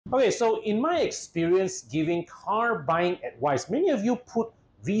Okay, so in my experience giving car buying advice, many of you put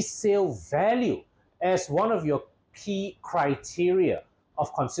resale value as one of your key criteria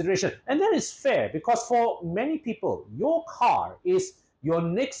of consideration. And that is fair because for many people, your car is your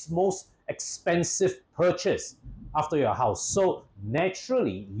next most expensive purchase after your house. So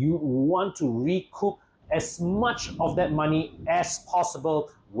naturally, you want to recoup as much of that money as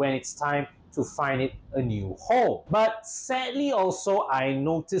possible when it's time to find it a new home. But sadly also, I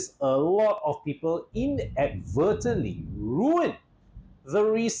noticed a lot of people inadvertently ruin the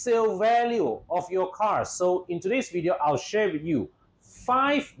resale value of your car. So in today's video, I'll share with you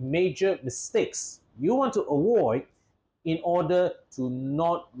 5 major mistakes you want to avoid in order to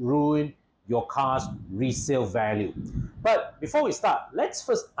not ruin your car's resale value. But before we start, let's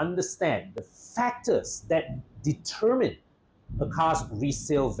first understand the factors that determine a car's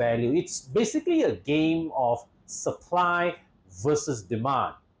resale value. It's basically a game of supply versus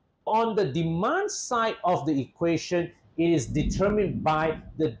demand. On the demand side of the equation, it is determined by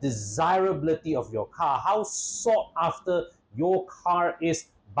the desirability of your car, how sought after your car is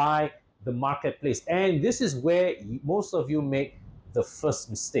by the marketplace. And this is where most of you make the first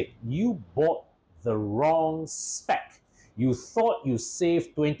mistake. You bought the wrong spec. You thought you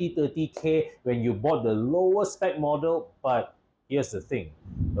saved 20-30K when you bought the lower spec model, but here's the thing.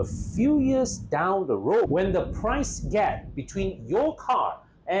 A few years down the road, when the price gap between your car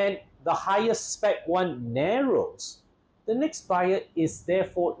and the higher spec one narrows, the next buyer is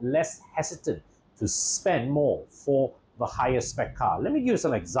therefore less hesitant to spend more for the higher spec car. Let me give you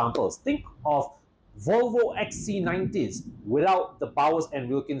some examples. Think of Volvo XC90s without the Bowers &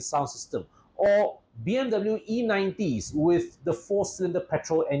 Wilkins sound system, or BMW E90s with the 4-cylinder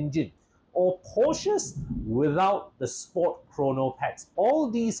petrol engine, or Porsches without the sport chrono packs. All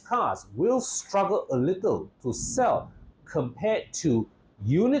these cars will struggle a little to sell compared to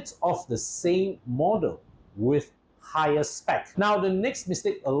units of the same model with higher spec. Now, the next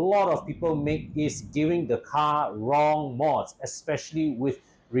mistake a lot of people make is giving the car wrong mods, especially with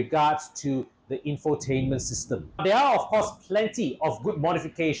regards to the infotainment system. There are, of course, plenty of good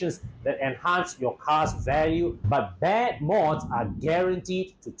modifications that enhance your car's value, but bad mods are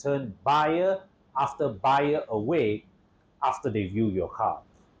guaranteed to turn buyer after buyer away after they view your car.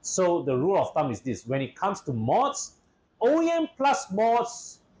 So the rule of thumb is this: when it comes to mods, OEM plus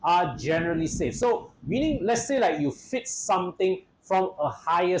mods are generally safe. So meaning, let's say like you fit something from a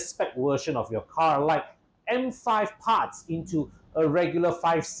higher spec version of your car, like M5 parts into a regular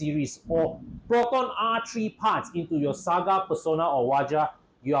 5 series, or Proton R3 parts into your Saga, Persona or Waja,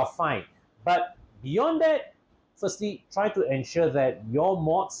 you are fine. But beyond that, firstly, try to ensure that your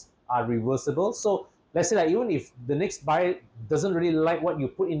mods are reversible. So let's say that even if the next buyer doesn't really like what you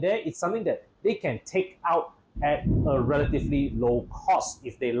put in there, it's something that they can take out at a relatively low cost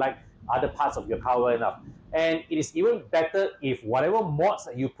if they like other parts of your car well enough. And it is even better if whatever mods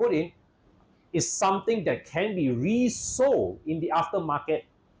that you put in is something that can be resold in the aftermarket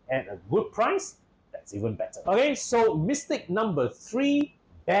at a good price. That's even better. Okay, so mistake number 3,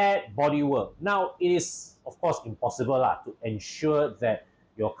 bad bodywork. Now, it is of course impossible to ensure that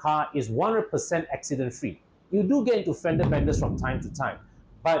your car is 100% accident free. You do get into fender benders from time to time.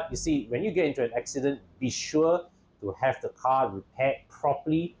 But you see, when you get into an accident, be sure to have the car repaired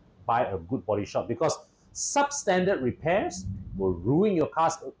properly by a good body shop, because substandard repairs will ruin your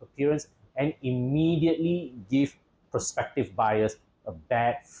car's appearance and immediately give prospective buyers a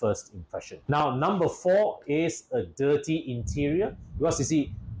bad first impression. Now, number 4 is a dirty interior, because you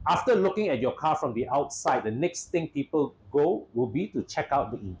see, after looking at your car from the outside, the next thing people go will be to check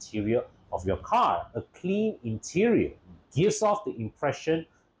out the interior of your car. A clean interior gives off the impression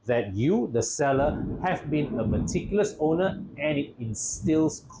that you, the seller, have been a meticulous owner, and it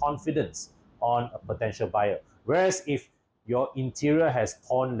instills confidence on a potential buyer. Whereas if your interior has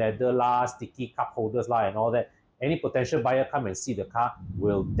torn leather sticky cup holders and all that, any potential buyer come and see the car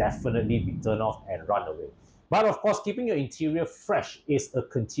will definitely be turned off and run away. But of course, keeping your interior fresh is a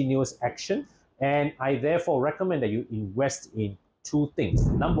continuous action, and I therefore recommend that you invest in 2 things.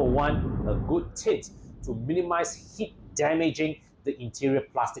 Number 1, a good tint to minimize heat damaging the interior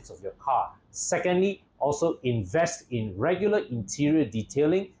plastics of your car. Secondly, also invest in regular interior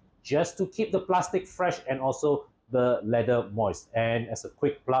detailing just to keep the plastic fresh and also the leather moist. And as a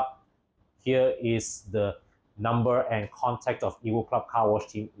quick plug, here is the number and contact of EvoClub Car Wash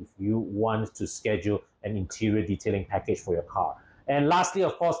team if you want to schedule an interior detailing package for your car. And lastly,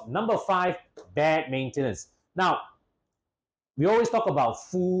 of course, number 5, bad maintenance. Now, we always talk about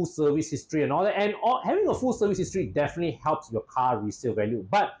full service history and all that, and having a full service history definitely helps your car resale value.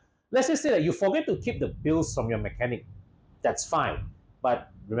 But let's just say that you forget to keep the bills from your mechanic. That's fine.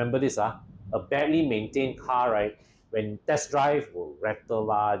 But remember this, a badly maintained car, right, when test drive will rattle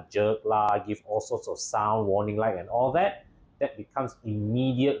lah, jerk lah, give all sorts of sound, warning light and all that, that becomes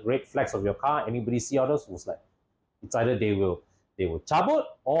immediate red flags of your car. Anybody see all those was like, it's either they will chabut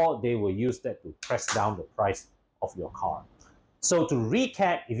or they will use that to press down the price of your car. So to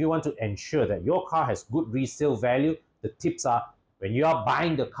recap, if you want to ensure that your car has good resale value, the tips are, when you are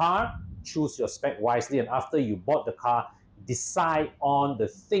buying the car, choose your spec wisely, and after you bought the car, decide on the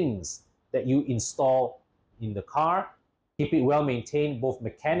things that you install in the car. Keep it well maintained, both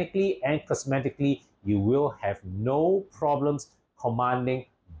mechanically and cosmetically. You will have no problems commanding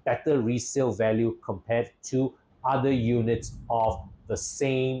better resale value compared to other units of the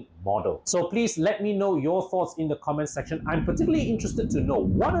same model. So please let me know your thoughts in the comment section. I'm particularly interested to know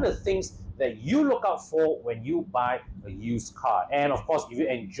what are the things that you look out for when you buy a used car. And of course, if you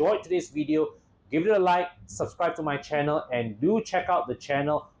enjoyed today's video, give it a like, subscribe to my channel, and do check out the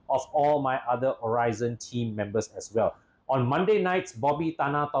channel of all my other Horizon team members as well. On Monday nights, Bobby,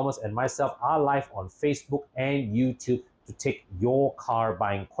 Tana, Thomas, and myself are live on Facebook and YouTube to take your car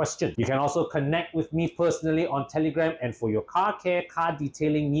buying question. You can also connect with me personally on Telegram, and for your car care, car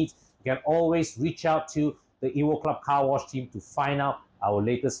detailing needs, you can always reach out to the EvoClub Car Wash team to find out our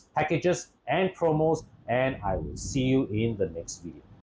latest packages and promos, and I will see you in the next video.